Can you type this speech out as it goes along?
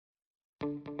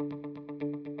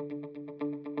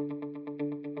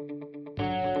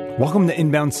Welcome to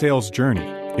Inbound Sales Journey.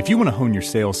 If you want to hone your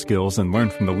sales skills and learn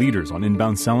from the leaders on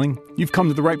inbound selling, you've come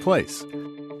to the right place.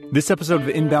 This episode of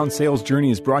Inbound Sales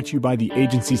Journey is brought to you by the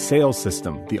Agency Sales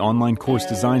System, the online course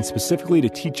designed specifically to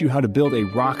teach you how to build a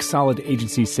rock-solid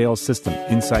agency sales system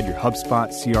inside your HubSpot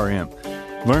CRM.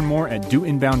 Learn more at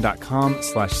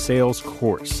doinbound.com/sales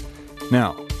course.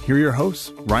 Now, here are your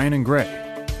hosts, Ryan and Gray.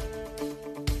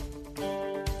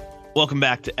 Welcome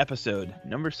back to episode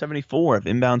number 74 of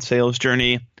Inbound Sales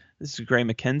Journey. This is Gray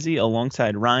McKenzie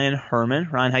alongside Ryan Herman.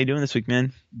 Ryan, how you doing this week,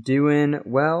 man? Doing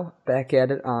well. Back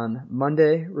at it on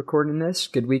Monday, recording this.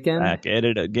 Good weekend. Back at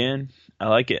it again. I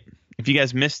like it. If you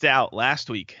guys missed out last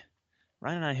week,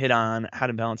 Ryan and I hit on how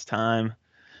to balance time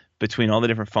between all the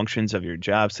different functions of your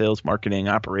job, sales, marketing,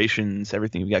 operations,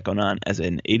 everything you've got going on as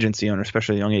an agency owner,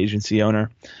 especially a young agency owner.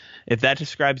 If that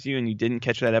describes you and you didn't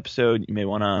catch that episode, you may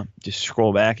want to just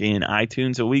scroll back in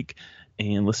iTunes a week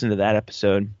and listen to that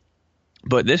episode.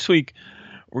 But this week,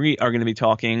 we are going to be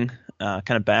talking kind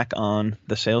of back on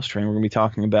the sales train. We're going to be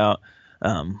talking about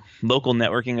local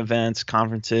networking events,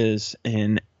 conferences,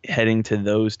 and heading to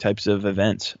those types of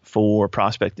events for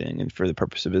prospecting and for the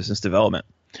purpose of business development.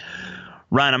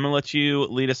 Ryan, I'm going to let you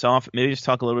lead us off. Maybe just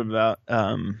talk a little bit about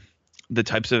the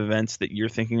types of events that you're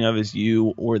thinking of as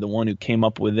you or the one who came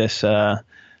up with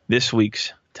this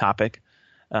week's topic,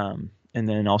 and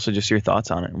then also just your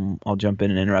thoughts on it. And I'll jump in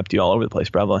and interrupt you all over the place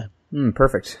probably.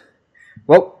 Perfect.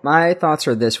 Well, my thoughts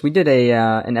are this. We did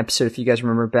an episode, if you guys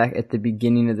remember, back at the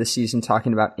beginning of the season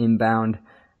talking about Inbound,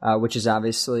 which is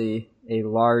obviously a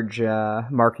large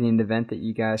marketing event that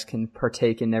you guys can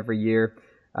partake in every year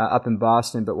up in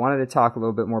Boston, but wanted to talk a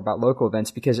little bit more about local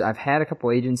events because I've had a couple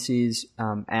agencies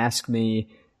ask me,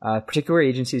 particular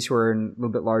agencies who are in a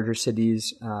little bit larger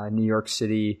cities, New York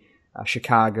City,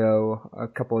 Chicago, a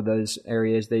couple of those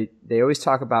areas. They always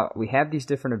talk about, we have these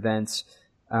different events.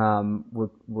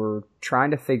 We're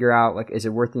trying to figure out, like, is it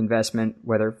worth the investment,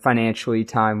 whether financially,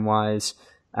 time-wise,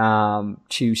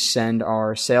 to send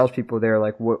our salespeople there?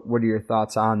 Like, what are your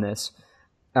thoughts on this?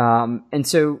 And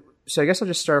so I guess I'll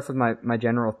just start off with my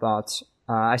general thoughts.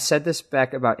 I said this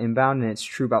back about Inbound, and it's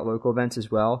true about local events as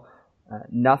well.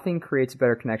 Nothing creates a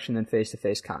better connection than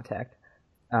face-to-face contact.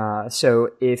 So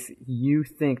if you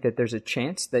think that there's a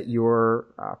chance that your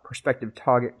prospective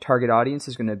target audience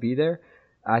is going to be there,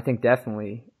 I think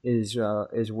definitely is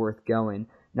worth going.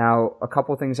 Now, a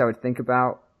couple things I would think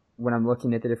about when I'm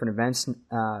looking at the different events.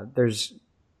 There's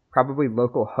probably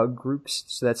local hub groups.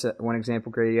 So that's one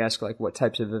example. Gray, you ask, like, what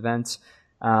types of events.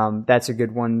 That's a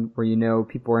good one where, you know,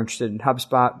 people are interested in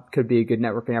HubSpot. Could be a good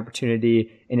networking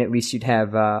opportunity, and at least you'd have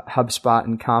HubSpot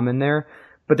in common there.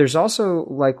 But there's also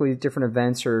likely different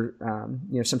events, or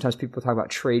sometimes people talk about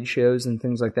trade shows and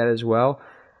things like that as well,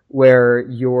 where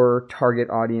your target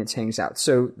audience hangs out.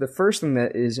 So the first thing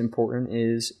that is important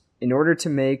is, in order to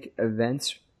make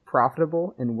events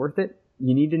profitable and worth it,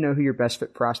 you need to know who your best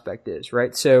fit prospect is,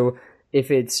 right? So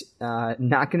if it's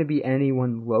not going to be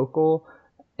anyone local,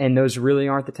 and those really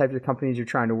aren't the types of companies you're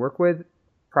trying to work with,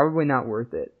 probably not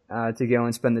worth it to go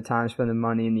and spend the time, spend the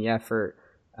money and the effort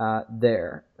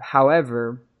there.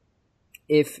 However,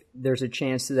 if there's a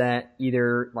chance that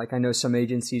either, like, I know some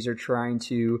agencies are trying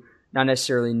to not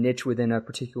necessarily niche within a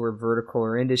particular vertical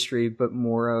or industry, but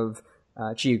more of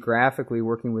geographically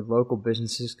working with local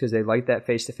businesses because they like that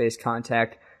face-to-face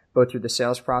contact, both through the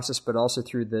sales process, but also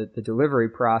through the delivery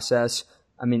process.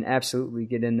 I mean, absolutely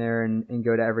get in there and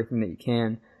go to everything that you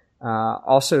can.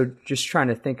 Also, just trying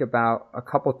to think about a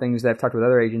couple things that I've talked with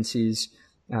other agencies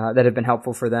that have been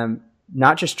helpful for them,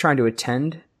 not just trying to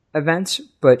attend events,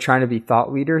 but trying to be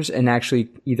thought leaders and actually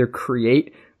either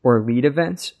create or lead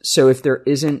events. So if there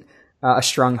isn't a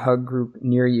strong hub group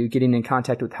near you, getting in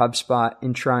contact with HubSpot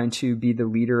and trying to be the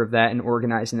leader of that and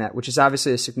organizing that, which is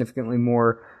obviously a significantly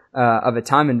more of a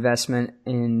time investment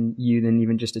in you than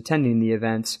even just attending the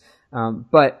events.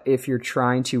 But if you're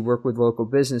trying to work with local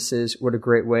businesses, what a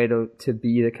great way to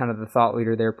be the kind of the thought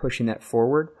leader there, pushing that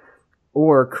forward,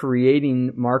 or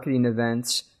creating marketing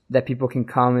events that people can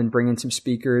come and bring in some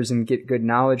speakers and get good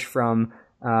knowledge from,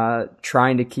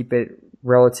 trying to keep it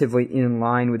relatively in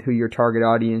line with who your target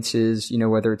audience is, you know,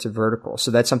 whether it's a vertical. So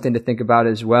that's something to think about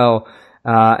as well.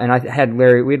 And we had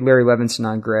Larry Levinson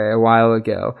on, Gray, a while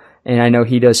ago, and I know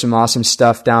he does some awesome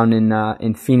stuff down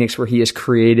in Phoenix, where he has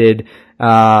created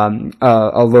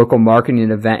a local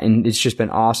marketing event, and it's just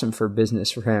been awesome for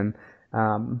business for him.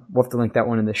 We'll have to link that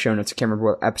one in the show notes. I can't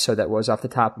remember what episode that was off the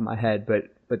top of my head,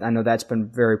 but I know that's been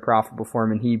very profitable for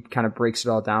him, and he kind of breaks it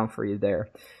all down for you there.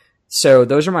 So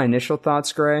those are my initial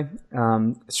thoughts, Gray.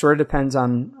 Sort of depends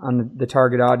on the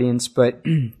target audience, but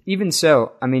even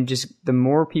so, I mean, just the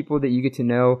more people that you get to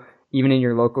know, even in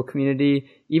your local community,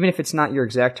 even if it's not your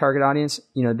exact target audience,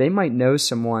 they might know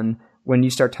someone when you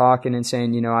start talking and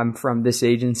saying, I'm from this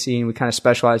agency and we kind of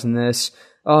specialize in this.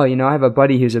 Oh, I have a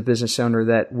buddy who's a business owner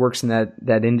that works in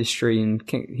that industry and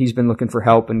he's been looking for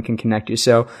help and can connect you.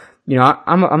 So,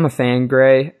 I'm a fan,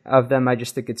 Gray, of them. I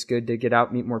just think it's good to get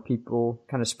out, meet more people,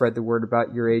 kind of spread the word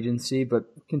about your agency, but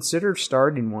consider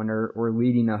starting one or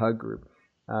leading a HUG group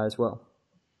as well.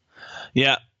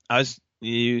 Yeah,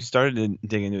 you started to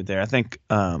dig into it there. I think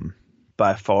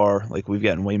by far, like we've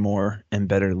gotten way more and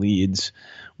better leads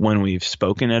when we've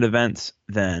spoken at events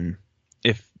than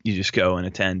if you just go and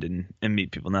attend and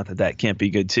meet people. Not that can't be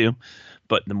good too,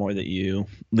 but the more that you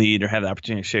lead or have the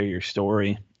opportunity to share your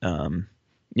story,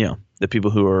 the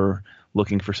people who are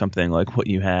looking for something like what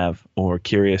you have or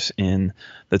curious in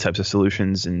the types of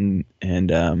solutions and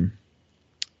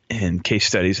case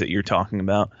studies that you're talking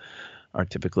about are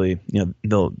typically,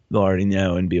 they'll already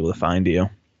know and be able to find you.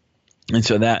 And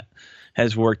so that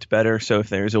has worked better. So if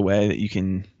there's a way that you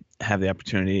can have the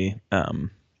opportunity,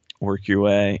 work your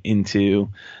way into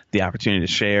the opportunity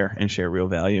to share real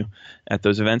value at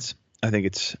those events, I think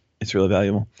it's really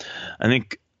valuable. I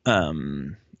think,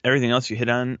 everything else you hit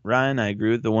on, Ryan, I agree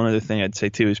with. The one other thing I'd say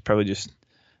too is probably just,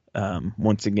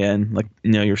 once again, like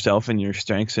know yourself and your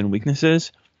strengths and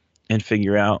weaknesses and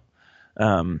figure out,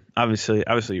 obviously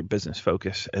your business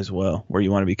focus as well, where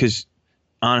you want to be. Because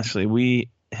honestly, we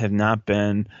have not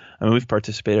been, we've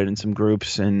participated in some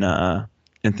groups and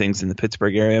things in the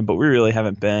Pittsburgh area, but we really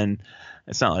haven't been,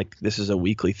 it's not like this is a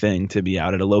weekly thing to be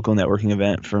out at a local networking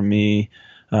event for me,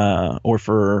 or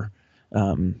for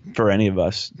any of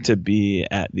us to be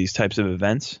at these types of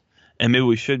events. And maybe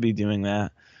we should be doing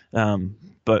that.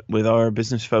 But with our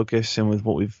business focus and with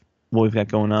what we've got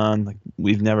going on, like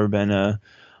we've never been a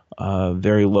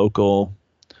very local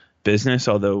business,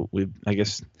 although I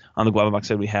guess on the Guava Box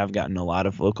side, we have gotten a lot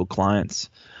of local clients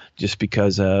just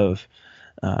because of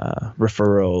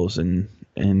referrals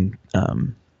and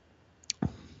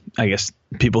I guess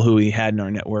people who we had in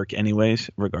our network anyways,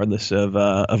 regardless of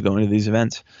going to these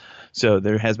events. So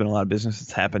there has been a lot of business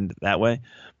that's happened that way,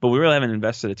 but we really haven't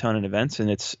invested a ton in events,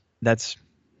 and that's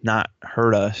not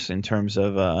hurt us in terms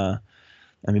of,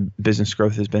 business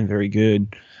growth has been very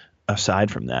good aside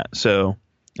from that. So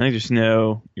I think just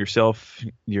know yourself,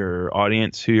 your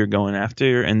audience, who you're going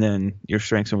after, and then your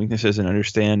strengths and weaknesses, and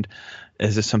understand,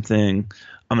 is this something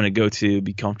I'm going to go to,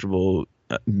 be comfortable,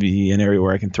 be an area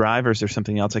where I can thrive, or is there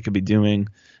something else I could be doing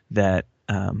that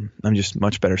I'm just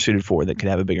much better suited for that could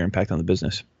have a bigger impact on the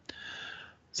business?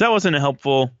 So that wasn't a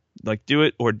helpful, like, do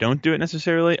it or don't do it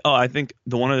necessarily. Oh, I think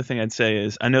the one other thing I'd say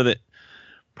is I know that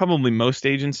probably most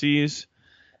agencies,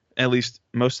 at least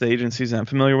most of the agencies I'm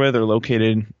familiar with, are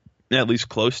located at least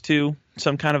close to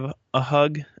some kind of a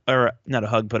hub, or not a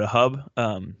hub, but a hub,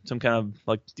 some kind of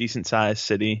like decent sized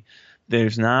city.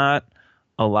 There's not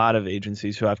a lot of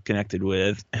agencies who I've connected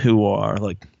with who are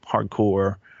like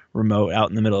hardcore remote out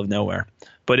in the middle of nowhere.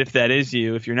 But if that is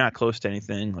you, if you're not close to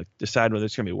anything, like decide whether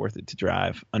it's going to be worth it to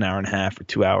drive an hour and a half or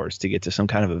 2 hours to get to some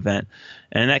kind of event.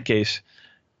 And in that case,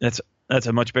 that's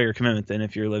a much bigger commitment than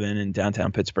if you're living in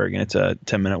downtown Pittsburgh and it's a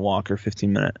 10-minute walk or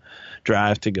 15-minute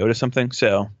drive to go to something.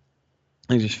 So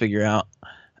you just figure out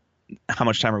how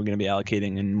much time are we going to be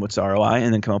allocating and what's the ROI,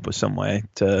 and then come up with some way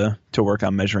to work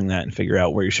on measuring that and figure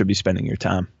out where you should be spending your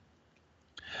time.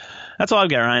 That's all I've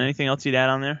got, Ryan. Anything else you'd add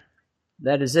on there?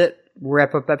 That is it. We'll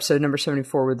wrap up episode number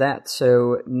 74 with that.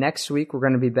 So next week, we're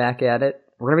going to be back at it.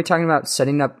 We're going to be talking about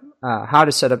setting up, how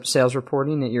to set up sales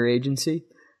reporting at your agency.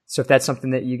 So if that's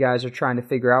something that you guys are trying to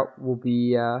figure out, we'll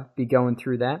be going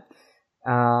through that.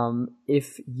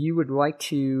 If you would like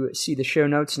to see the show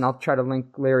notes, and I'll try to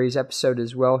link Larry's episode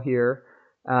as well here,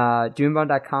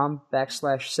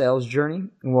 doinbound.com/sales journey,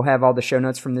 and we'll have all the show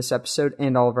notes from this episode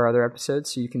and all of our other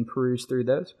episodes, so you can peruse through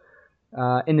those.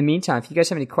 In the meantime, if you guys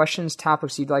have any questions,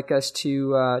 topics you'd like us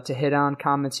to hit on,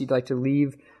 comments you'd like to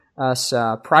leave us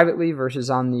privately versus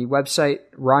on the website,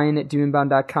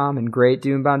 Ryan@doinbound.com and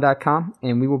Gray@doinbound.com,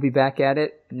 and we will be back at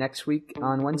it next week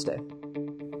on Wednesday.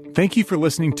 Thank you for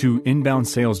listening to Inbound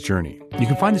Sales Journey. You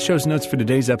can find the show's notes for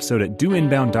today's episode at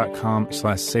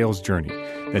doinbound.com/sales journey.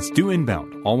 That's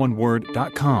doinbound, all one word,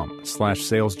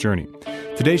 .com/sales journey.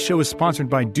 Today's show is sponsored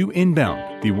by Do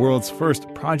Inbound, the world's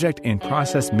first project and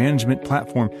process management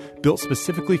platform built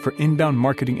specifically for inbound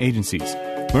marketing agencies.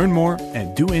 Learn more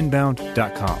at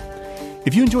doinbound.com.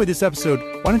 If you enjoyed this episode,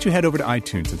 why don't you head over to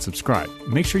iTunes and subscribe?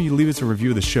 Make sure you leave us a review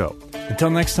of the show. Until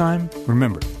next time,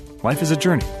 remember, life is a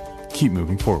journey. Keep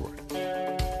moving forward.